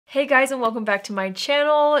Hey guys, and welcome back to my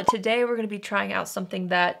channel. Today we're going to be trying out something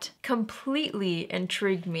that completely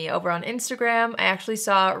intrigued me over on Instagram. I actually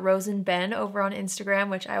saw Rose and Ben over on Instagram,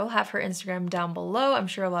 which I will have her Instagram down below. I'm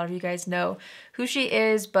sure a lot of you guys know who she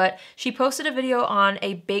is, but she posted a video on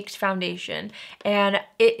a baked foundation and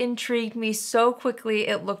it intrigued me so quickly.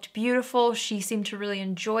 It looked beautiful. She seemed to really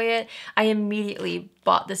enjoy it. I immediately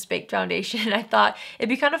bought this baked foundation. I thought it'd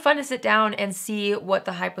be kind of fun to sit down and see what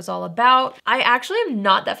the hype was all about. I actually am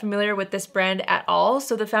not that familiar with this brand at all.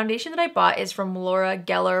 So the foundation that I bought is from Laura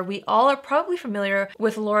Geller. We all are probably familiar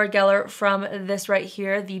with Laura Geller from this right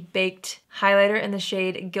here, the baked highlighter in the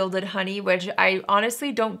shade Gilded Honey, which I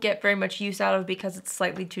honestly don't get very much use out of because it's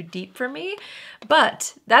slightly too deep for me.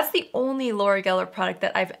 But that's the only Laura Geller product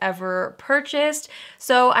that I've ever purchased.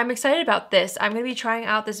 So I'm excited about this. I'm going to be trying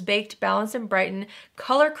out this Baked Balance and Brighten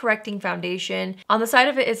color correcting foundation. On the side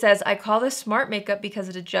of it, it says, I call this smart makeup because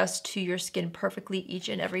it adjusts to your skin perfectly each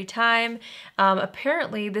and every time.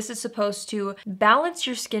 Apparently, this is supposed to balance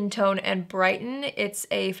your skin tone and brighten. It's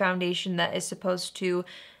a foundation that is supposed to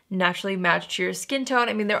naturally match to your skin tone.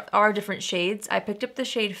 I mean, there are different shades. I picked up the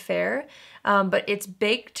shade Fair, but it's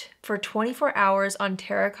baked for 24 hours on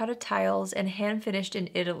terracotta tiles and hand finished in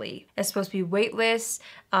Italy. It's supposed to be weightless.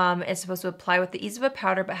 It's supposed to apply with the ease of a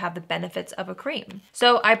powder but have the benefits of a cream.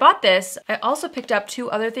 So I bought this. I also picked up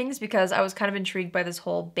two other things because I was kind of intrigued by this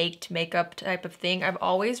whole baked makeup type of thing. I've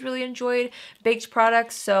always really enjoyed baked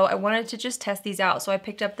products, so I wanted to just test these out. So I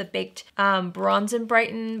picked up the Baked Bronze and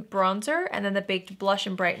Brighten bronzer and then the Baked Blush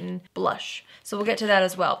and Brighten blush. So we'll get to that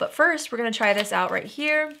as well. But first, we're gonna try this out right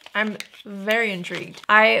here. I'm very intrigued.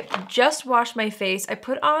 I just washed my face. I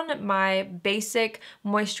put on my basic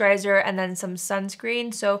moisturizer and then some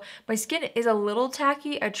sunscreen. So my skin is a little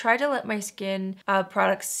tacky. I tried to let my skin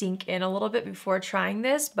products sink in a little bit before trying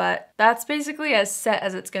this, but that's basically as set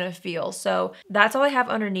as it's gonna feel. So that's all I have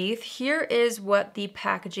underneath. Here is what the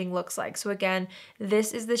packaging looks like. So again,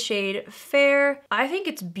 this is the shade Fair. I think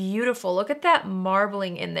it's beautiful. Look at that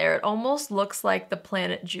marbling in there. It almost looks like the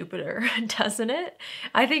planet Jupiter, doesn't it?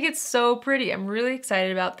 I think it's so pretty. I'm really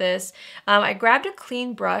excited about this. I grabbed a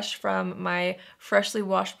clean brush from my freshly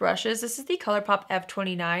washed brushes. This is the ColourPop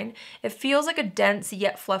F29. It feels like a dense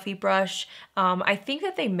yet fluffy brush. I think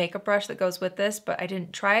that they make a brush that goes with this, but I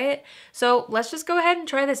didn't try it. So let's just go ahead and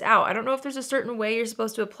try this out. I don't know if there's a certain way you're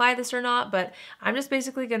supposed to apply this or not, but I'm just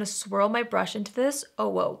basically gonna swirl my brush into this. Oh,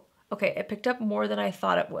 whoa. Okay, it picked up more than I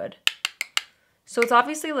thought it would. So it's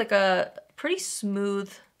obviously like a pretty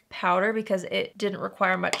smooth powder because it didn't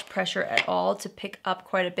require much pressure at all to pick up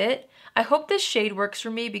quite a bit. I hope this shade works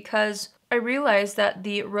for me because I realized that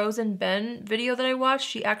the Rose and Ben video that I watched,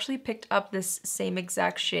 she actually picked up this same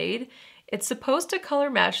exact shade. It's supposed to color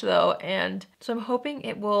match though, and so I'm hoping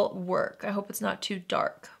it will work. I hope it's not too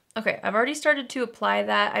dark. Okay, I've already started to apply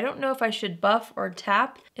that. I don't know if I should buff or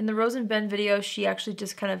tap. In the Rose and Ben video, she actually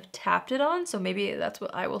just kind of tapped it on, so maybe that's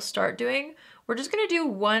what I will start doing. We're just gonna do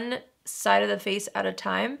one side of the face at a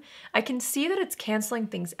time. I can see that it's canceling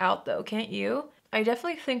things out though, can't you? I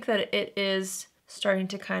definitely think that it is starting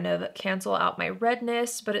to kind of cancel out my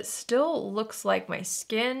redness, but it still looks like my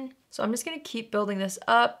skin. So I'm just gonna keep building this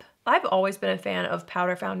up. I've always been a fan of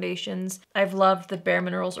powder foundations. I've loved the Bare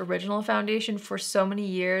Minerals Original Foundation for so many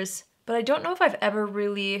years, but I don't know if I've ever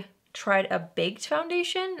really tried a baked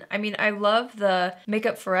foundation. I mean, I love the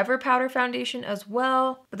Makeup Forever powder foundation as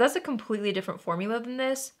well, but that's a completely different formula than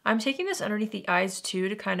this. I'm taking this underneath the eyes too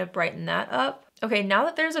to kind of brighten that up. Okay, now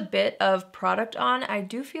that there's a bit of product on, I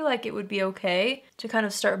do feel like it would be okay to kind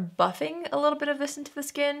of start buffing a little bit of this into the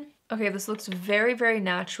skin. Okay, this looks very, very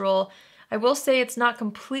natural. I will say it's not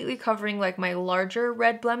completely covering like my larger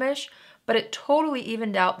red blemish, but it totally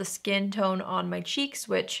evened out the skin tone on my cheeks,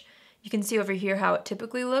 which you can see over here how it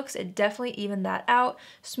typically looks. It definitely evened that out,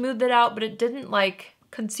 smoothed it out, but it didn't like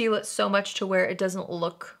conceal it so much to where it doesn't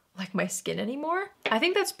look like my skin anymore. I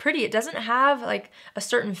think that's pretty. It doesn't have like a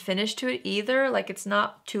certain finish to it either. Like it's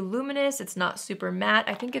not too luminous, it's not super matte.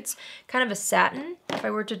 I think it's kind of a satin, if I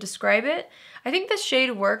were to describe it. I think the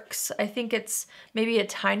shade works. I think it's maybe a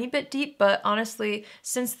tiny bit deep, but honestly,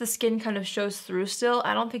 since the skin kind of shows through still,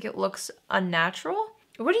 I don't think it looks unnatural.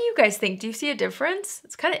 What do you guys think? Do you see a difference?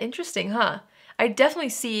 It's kind of interesting, huh? I definitely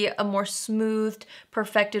see a more smoothed,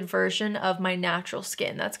 perfected version of my natural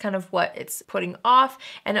skin. That's kind of what it's putting off.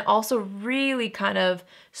 And it also really kind of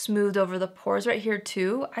smoothed over the pores right here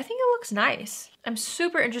too. I think it looks nice. I'm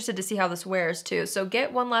super interested to see how this wears too. So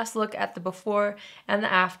get one last look at the before and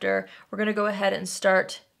the after. We're gonna go ahead and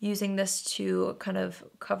start using this to kind of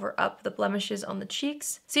cover up the blemishes on the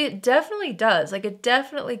cheeks. See, it definitely does. Like it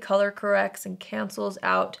definitely color corrects and cancels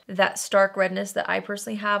out that stark redness that I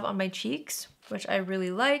personally have on my cheeks. which I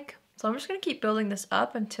really like. So I'm just gonna keep building this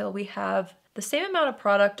up until we have the same amount of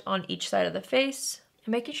product on each side of the face.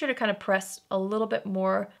 And making sure to kind of press a little bit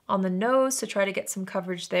more on the nose to try to get some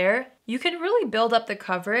coverage there. You can really build up the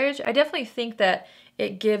coverage. I definitely think that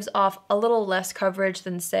it gives off a little less coverage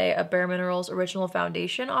than, say, a Bare Minerals Original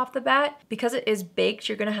Foundation off the bat. Because it is baked,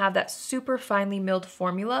 you're gonna have that super finely milled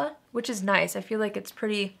formula, which is nice. I feel like it's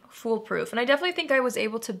pretty foolproof. And I definitely think I was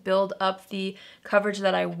able to build up the coverage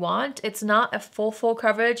that I want. It's not a full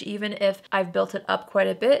coverage, even if I've built it up quite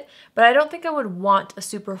a bit, but I don't think I would want a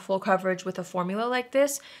super full coverage with a formula like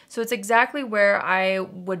this. So it's exactly where I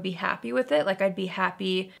would be happy with it. Like I'd be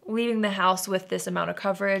happy leaving the house with this amount of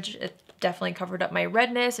coverage. It definitely covered up my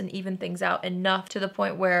redness and evened things out enough to the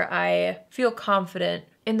point where I feel confident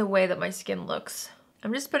in the way that my skin looks.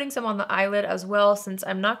 I'm just putting some on the eyelid as well, since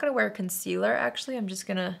I'm not gonna wear concealer actually. I'm just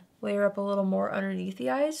gonna layer up a little more underneath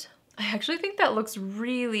the eyes. I actually think that looks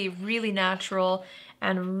really, really natural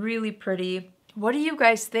and really pretty. What do you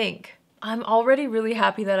guys think? I'm already really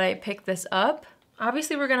happy that I picked this up.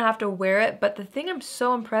 Obviously we're gonna have to wear it, but the thing I'm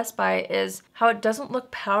so impressed by is how it doesn't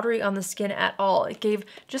look powdery on the skin at all. It gave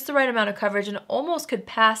just the right amount of coverage and almost could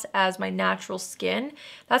pass as my natural skin.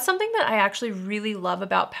 That's something that I actually really love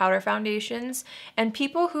about powder foundations, and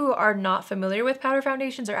people who are not familiar with powder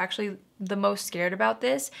foundations are actually the most scared about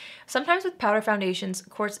this. Sometimes with powder foundations, of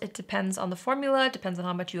course, it depends on the formula, it depends on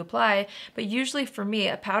how much you apply, but usually for me,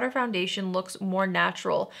 a powder foundation looks more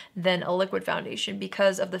natural than a liquid foundation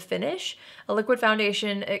because of the finish. A liquid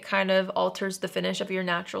foundation, it kind of alters the finish of your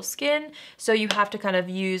natural skin, so you have to kind of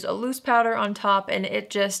use a loose powder on top, and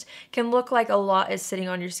it just can look like a lot is sitting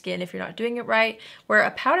on your skin if you're not doing it right, where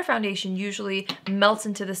a powder foundation usually melts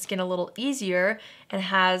into the skin a little easier and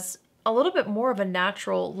has a little bit more of a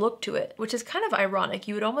natural look to it, which is kind of ironic.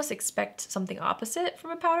 You would almost expect something opposite from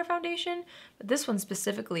a powder foundation, but this one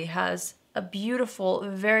specifically has a beautiful,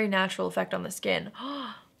 very natural effect on the skin.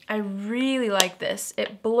 I really like this.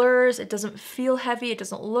 It blurs, it doesn't feel heavy, it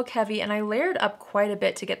doesn't look heavy, and I layered up quite a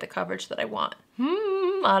bit to get the coverage that I want.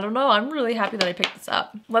 I don't know, I'm really happy that I picked this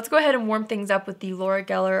up. Let's go ahead and warm things up with the Laura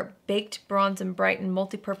Geller Baked Bronze and Brighten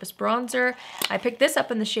Multi-Purpose Bronzer. I picked this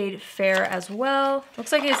up in the shade Fair as well.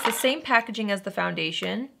 Looks like it's the same packaging as the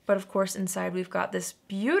foundation, but of course inside we've got this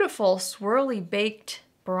beautiful swirly baked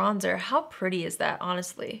bronzer. How pretty is that,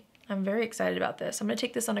 honestly? I'm very excited about this. I'm gonna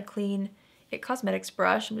take this on a clean It Cosmetics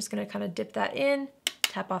brush. I'm just gonna kind of dip that in,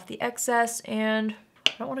 tap off the excess, and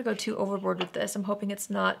I don't wanna go too overboard with this. I'm hoping it's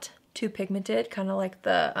not too pigmented, kind of like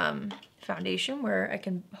the foundation where I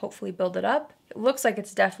can hopefully build it up. It looks like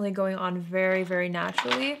it's definitely going on very, very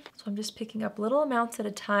naturally. So I'm just picking up little amounts at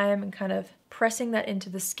a time and kind of pressing that into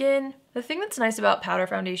the skin. The thing that's nice about powder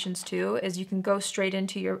foundations too is you can go straight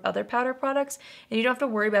into your other powder products and you don't have to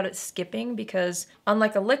worry about it skipping, because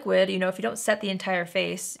unlike a liquid, you know, if you don't set the entire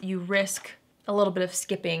face, you risk a little bit of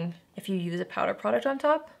skipping if you use a powder product on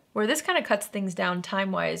top, where this kind of cuts things down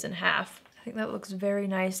time-wise in half. I think that looks very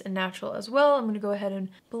nice and natural as well. I'm gonna go ahead and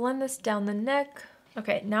blend this down the neck.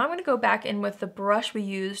 Okay, now I'm gonna go back in with the brush we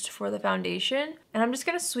used for the foundation, and I'm just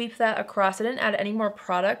gonna sweep that across. I didn't add any more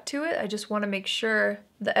product to it. I just wanna make sure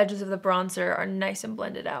the edges of the bronzer are nice and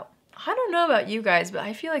blended out. I don't know about you guys, but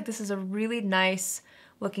I feel like this is a really nice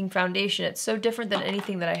looking foundation. It's so different than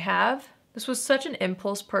anything that I have. This was such an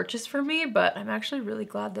impulse purchase for me, but I'm actually really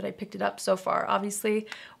glad that I picked it up so far. Obviously,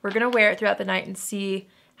 we're gonna wear it throughout the night and see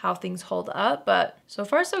how things hold up, but so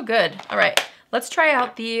far so good. All right, let's try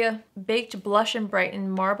out the Baked Blush and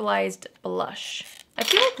Brighten Marbleized Blush. I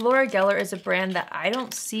feel like Laura Geller is a brand that I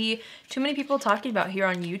don't see too many people talking about here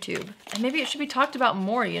on YouTube. And maybe it should be talked about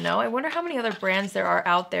more, you know? I wonder how many other brands there are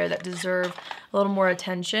out there that deserve a little more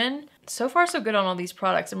attention. So far so good on all these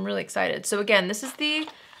products. I'm really excited. So again, this is the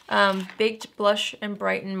Baked Blush and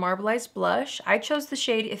Brighten Marbleized Blush. I chose the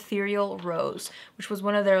shade Ethereal Rose, which was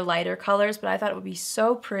one of their lighter colors, but I thought it would be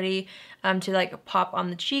so pretty to like pop on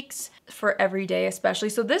the cheeks for every day especially.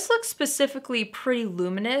 So this looks specifically pretty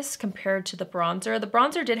luminous compared to the bronzer. The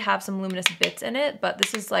bronzer did have some luminous bits in it, but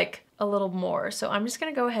this is like a little more. So I'm just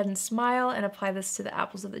gonna go ahead and smile and apply this to the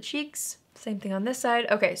apples of the cheeks. Same thing on this side.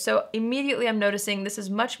 Okay, so immediately I'm noticing this is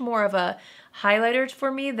much more of a highlighter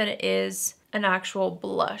for me than it is an actual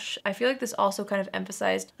blush. I feel like this also kind of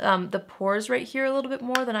emphasized the pores right here a little bit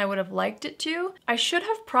more than I would have liked it to. I should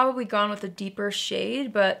have probably gone with a deeper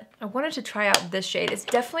shade, but I wanted to try out this shade. It's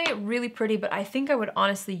definitely really pretty, but I think I would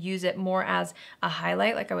honestly use it more as a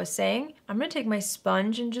highlight, like I was saying. I'm gonna take my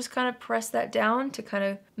sponge and just kind of press that down to kind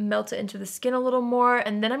of melt it into the skin a little more,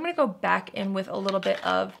 and then I'm gonna go back in with a little bit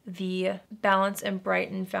of the Balance and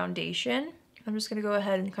Brighten foundation. I'm just gonna go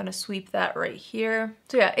ahead and kind of sweep that right here.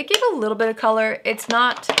 So yeah, it gave a little bit of color. It's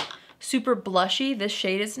not super blushy. This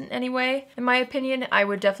shade isn't anyway, in my opinion. I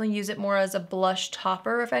would definitely use it more as a blush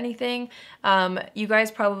topper, if anything. You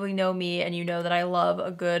guys probably know me and you know that I love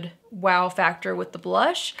a good wow factor with the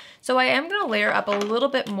blush. So I am gonna layer up a little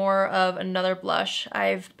bit more of another blush.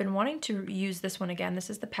 I've been wanting to use this one again. This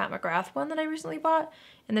is the Pat McGrath one that I recently bought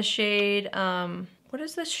in the shade, what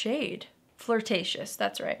is this shade? Flirtatious,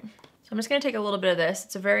 that's right. I'm just gonna take a little bit of this.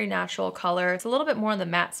 It's a very natural color. It's a little bit more on the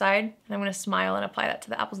matte side. And I'm gonna smile and apply that to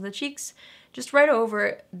the apples of the cheeks, just right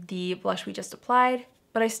over the blush we just applied.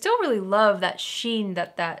 But I still really love that sheen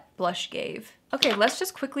that that blush gave. Okay, let's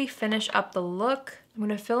just quickly finish up the look. I'm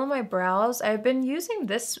gonna fill in my brows. I've been using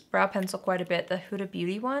this brow pencil quite a bit, the Huda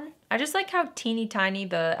Beauty one. I just like how teeny tiny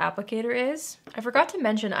the applicator is. I forgot to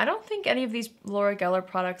mention, I don't think any of these Laura Geller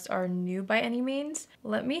products are new by any means.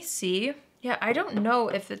 Let me see. Yeah, I don't know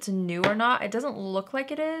if it's new or not. It doesn't look like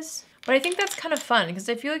it is, but I think that's kind of fun because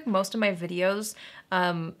I feel like most of my videos,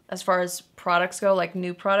 as far as products go, like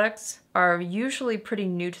new products, are usually pretty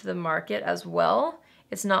new to the market as well.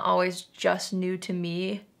 It's not always just new to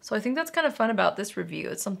me. So I think that's kind of fun about this review.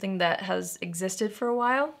 It's something that has existed for a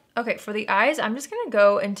while. Okay, for the eyes, I'm just gonna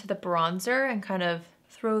go into the bronzer and kind of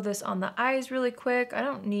throw this on the eyes really quick. I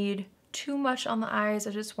don't need too much on the eyes. I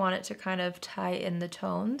just want it to kind of tie in the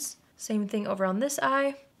tones. Same thing over on this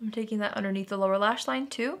eye. I'm taking that underneath the lower lash line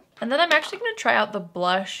too. And then I'm actually gonna try out the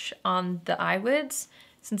blush on the eyelids.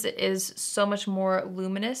 Since it is so much more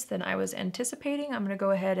luminous than I was anticipating, I'm gonna go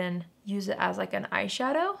ahead and use it as like an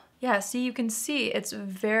eyeshadow. Yeah, see, you can see it's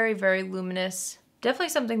very, very luminous. Definitely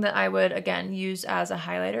something that I would, again, use as a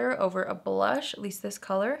highlighter over a blush, at least this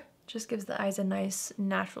color. Just gives the eyes a nice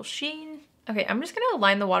natural sheen. Okay, I'm just gonna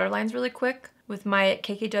line the waterlines really quick with my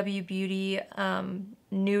KKW Beauty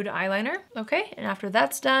nude eyeliner. Okay, and after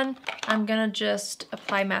that's done, I'm gonna just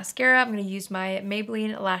apply mascara. I'm gonna use my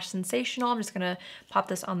Maybelline Lash Sensational. I'm just gonna pop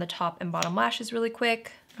this on the top and bottom lashes really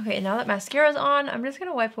quick. Okay, and now that mascara's on, I'm just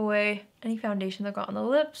gonna wipe away any foundation that got on the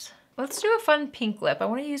lips. Let's do a fun pink lip. I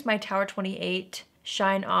wanna use my Tower 28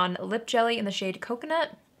 Shine On Lip Jelly in the shade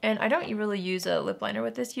Coconut. And I don't really use a lip liner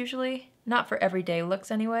with this usually. Not for everyday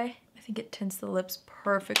looks anyway. I think it tints the lips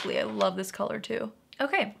perfectly. I love this color too.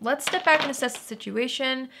 Okay, let's step back and assess the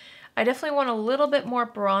situation. I definitely want a little bit more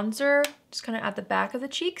bronzer, just kind of at the back of the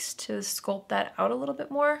cheeks to sculpt that out a little bit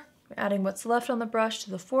more. We're adding what's left on the brush to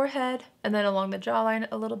the forehead and then along the jawline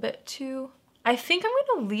a little bit too. I think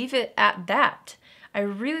I'm gonna leave it at that. I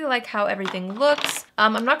really like how everything looks.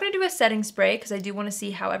 I'm not gonna do a setting spray because I do wanna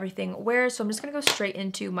see how everything wears, so I'm just gonna go straight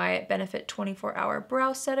into my Benefit 24-Hour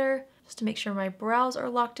Brow Setter just to make sure my brows are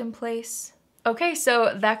locked in place. Okay,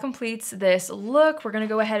 so that completes this look. We're gonna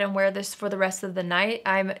go ahead and wear this for the rest of the night.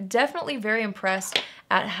 I'm definitely very impressed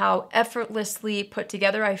at how effortlessly put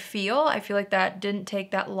together I feel. I feel like that didn't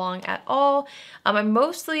take that long at all. I'm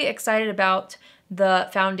mostly excited about the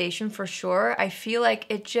foundation for sure. I feel like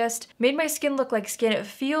it just made my skin look like skin. It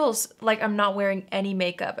feels like I'm not wearing any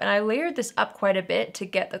makeup. And I layered this up quite a bit to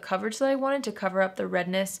get the coverage that I wanted, to cover up the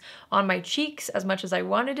redness on my cheeks as much as I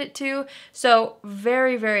wanted it to. So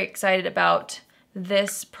very, very excited about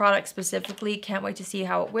this product specifically. Can't wait to see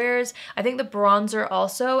how it wears. I think the bronzer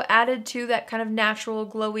also added to that kind of natural,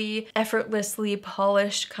 glowy, effortlessly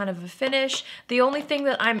polished kind of a finish. The only thing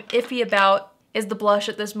that I'm iffy about is the blush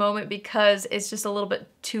at this moment because it's just a little bit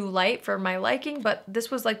too light for my liking, but this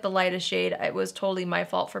was like the lightest shade. It was totally my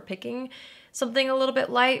fault for picking something a little bit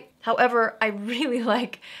light. However, I really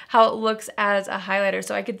like how it looks as a highlighter,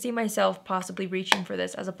 so I could see myself possibly reaching for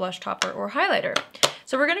this as a blush topper or highlighter.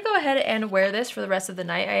 So we're gonna go ahead and wear this for the rest of the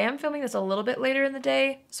night. I am filming this a little bit later in the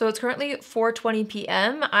day, so it's currently 4:20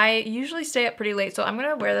 p.m. I usually stay up pretty late, so I'm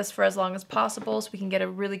gonna wear this for as long as possible so we can get a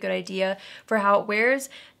really good idea for how it wears.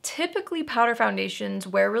 Typically powder foundations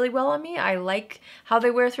wear really well on me. I like how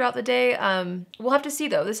they wear throughout the day. We'll have to see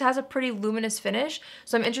though. This has a pretty luminous finish,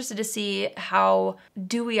 so I'm interested to see how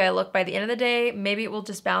dewy I look by the end of the day. Maybe it will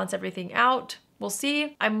just balance everything out. We'll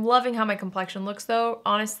see. I'm loving how my complexion looks though,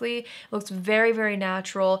 honestly. It looks very, very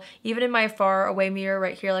natural. Even in my far away mirror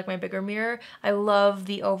right here, like my bigger mirror, I love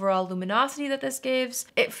the overall luminosity that this gives.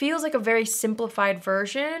 It feels like a very simplified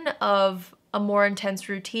version of a more intense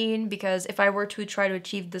routine, because if I were to try to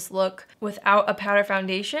achieve this look without a powder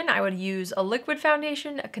foundation, I would use a liquid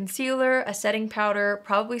foundation, a concealer, a setting powder,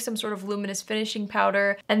 probably some sort of luminous finishing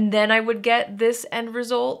powder, and then I would get this end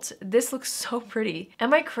result. This looks so pretty.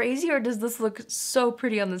 Am I crazy, or does this look so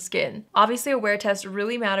pretty on the skin? Obviously a wear test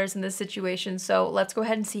really matters in this situation, so let's go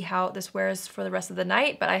ahead and see how this wears for the rest of the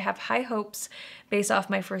night, but I have high hopes based off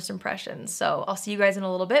my first impressions. So I'll see you guys in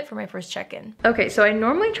a little bit for my first check-in. Okay, so I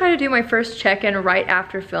normally try to do my first check-in right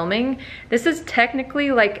after filming. This is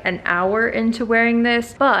technically like an hour into wearing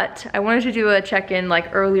this, but I wanted to do a check-in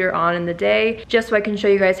like earlier on in the day just so I can show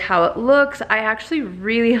you guys how it looks. I actually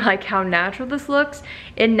really like how natural this looks.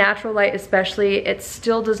 In natural light especially, it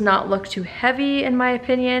still does not look too heavy in my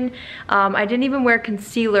opinion. I didn't even wear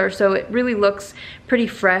concealer, so it really looks pretty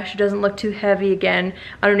fresh. It doesn't look too heavy again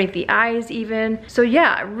underneath the eyes even. So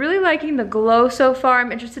yeah, really liking the glow so far.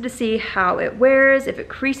 I'm interested to see how it wears, if it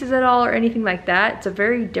creases at all or anything like that. It's a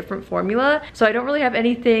very different formula, so I don't really have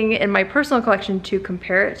anything in my personal collection to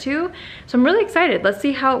compare it to. So I'm really excited. Let's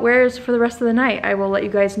see how it wears for the rest of the night. I will let you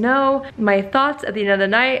guys know my thoughts at the end of the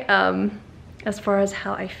night. As far as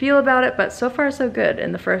how I feel about it, but so far so good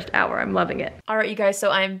in the first hour. I'm loving it. All right, you guys,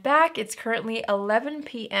 so I'm back. It's currently 11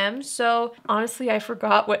 p.m. So honestly, I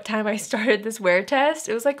forgot what time I started this wear test.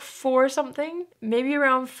 It was like 4 something, maybe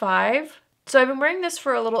around 5. So I've been wearing this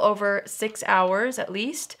for a little over 6 hours at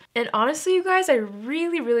least. And honestly, you guys, I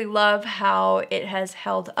really love how it has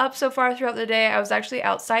held up so far throughout the day. I was actually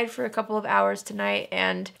outside for a couple of hours tonight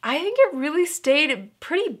and I think it really stayed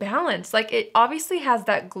pretty balanced. Like it obviously has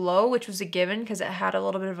that glow, which was a given because it had a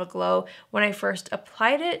little bit of a glow when I first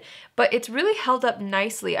applied it, but it's really held up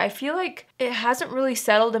nicely. I feel like it hasn't really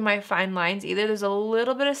settled in my fine lines either. There's a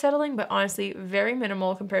little bit of settling, but honestly, very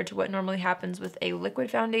minimal compared to what normally happens with a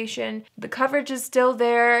liquid foundation. The coverage is still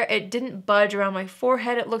there. It didn't budge around my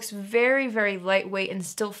forehead. It looks very lightweight and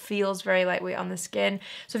still feels very lightweight on the skin.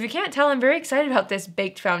 So if you can't tell, I'm very excited about this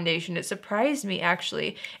baked foundation. It surprised me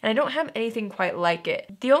actually, and I don't have anything quite like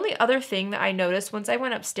it. The only other thing that I noticed once I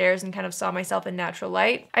went upstairs and kind of saw myself in natural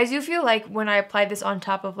light, I do feel like when I applied this on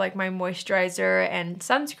top of like my moisturizer and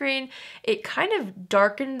sunscreen, it kind of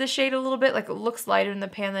darkened the shade a little bit. Like it looks lighter in the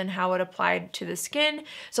pan than how it applied to the skin.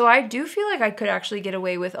 So I do feel like I could actually get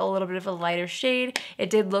away with a little bit of a lighter shade. It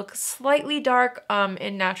did look slightly dark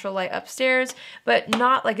in natural light upstairs, but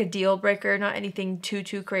not like a deal breaker, not anything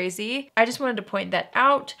too crazy. I just wanted to point that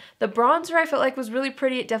out. The bronzer I felt like was really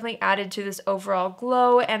pretty. It definitely added to this overall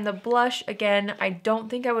glow, and the blush, again, I don't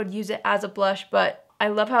think I would use it as a blush, but I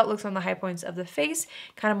love how it looks on the high points of the face,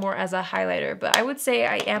 kind of more as a highlighter. But I would say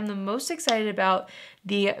I am the most excited about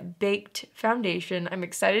the baked foundation. I'm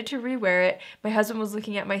excited to rewear it. My husband was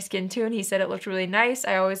looking at my skin too and he said it looked really nice.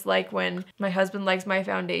 I always like when my husband likes my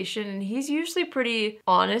foundation, and he's usually pretty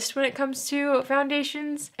honest when it comes to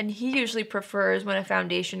foundations, and he usually prefers when a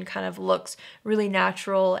foundation kind of looks really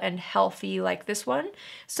natural and healthy like this one.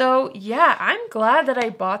 So yeah, I'm glad that I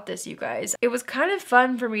bought this, you guys. It was kind of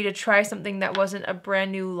fun for me to try something that wasn't a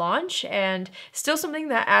brand new launch and still something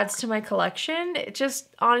that adds to my collection. It just,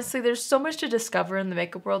 honestly, there's so much to discover in the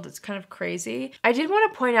makeup world. It's kind of crazy. I did want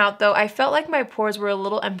to point out though, I felt like my pores were a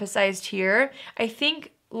little emphasized here. I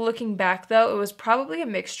think looking back though, it was probably a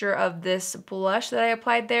mixture of this blush that I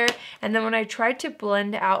applied there, and then when I tried to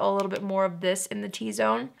blend out a little bit more of this in the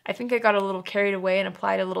T-zone, I think I got a little carried away and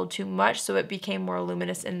applied a little too much, so it became more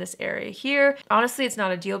luminous in this area here. Honestly, it's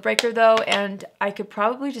not a deal breaker though, and I could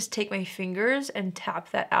probably just take my fingers and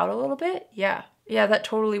tap that out a little bit. Yeah, that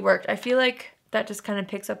totally worked. I feel like that just kind of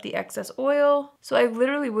picks up the excess oil. So I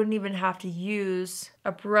literally wouldn't even have to use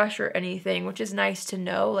a brush or anything, which is nice to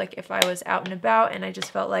know. Like if I was out and about and I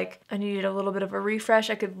just felt like I needed a little bit of a refresh,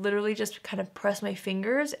 I could literally just kind of press my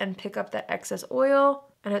fingers and pick up that excess oil,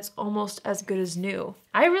 and it's almost as good as new.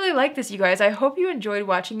 I really like this, you guys. I hope you enjoyed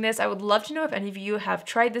watching this. I would love to know if any of you have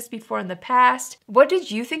tried this before in the past. What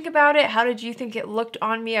did you think about it? How did you think it looked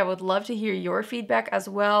on me? I would love to hear your feedback as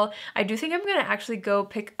well. I do think I'm gonna actually go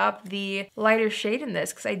pick up the lighter shade in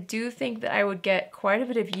this because I do think that I would get quite a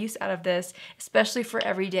bit of use out of this, especially for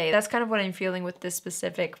every day. That's kind of what I'm feeling with this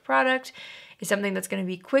specific product. Is something that's going to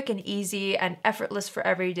be quick and easy and effortless for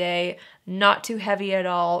every day, not too heavy at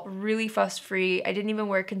all, really fuss-free. I didn't even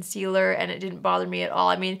wear concealer and it didn't bother me at all.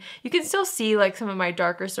 I mean, you can still see like some of my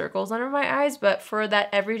darker circles under my eyes, but for that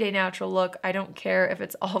everyday natural look, I don't care if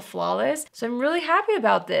it's all flawless. So I'm really happy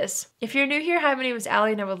about this. If you're new here, hi, my name is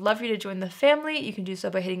Allie and I would love for you to join the family. You can do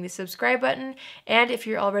so by hitting the subscribe button. And if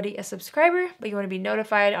you're already a subscriber, but you want to be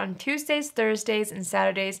notified on Tuesdays, Thursdays, and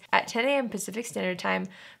Saturdays at 10 a.m. Pacific Standard Time,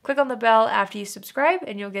 click on the bell after you subscribe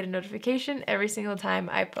and you'll get a notification every single time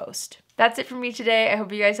I post. That's it for me today. I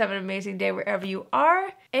hope you guys have an amazing day wherever you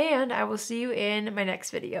are, and I will see you in my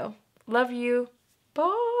next video. Love you.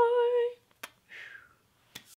 Bye.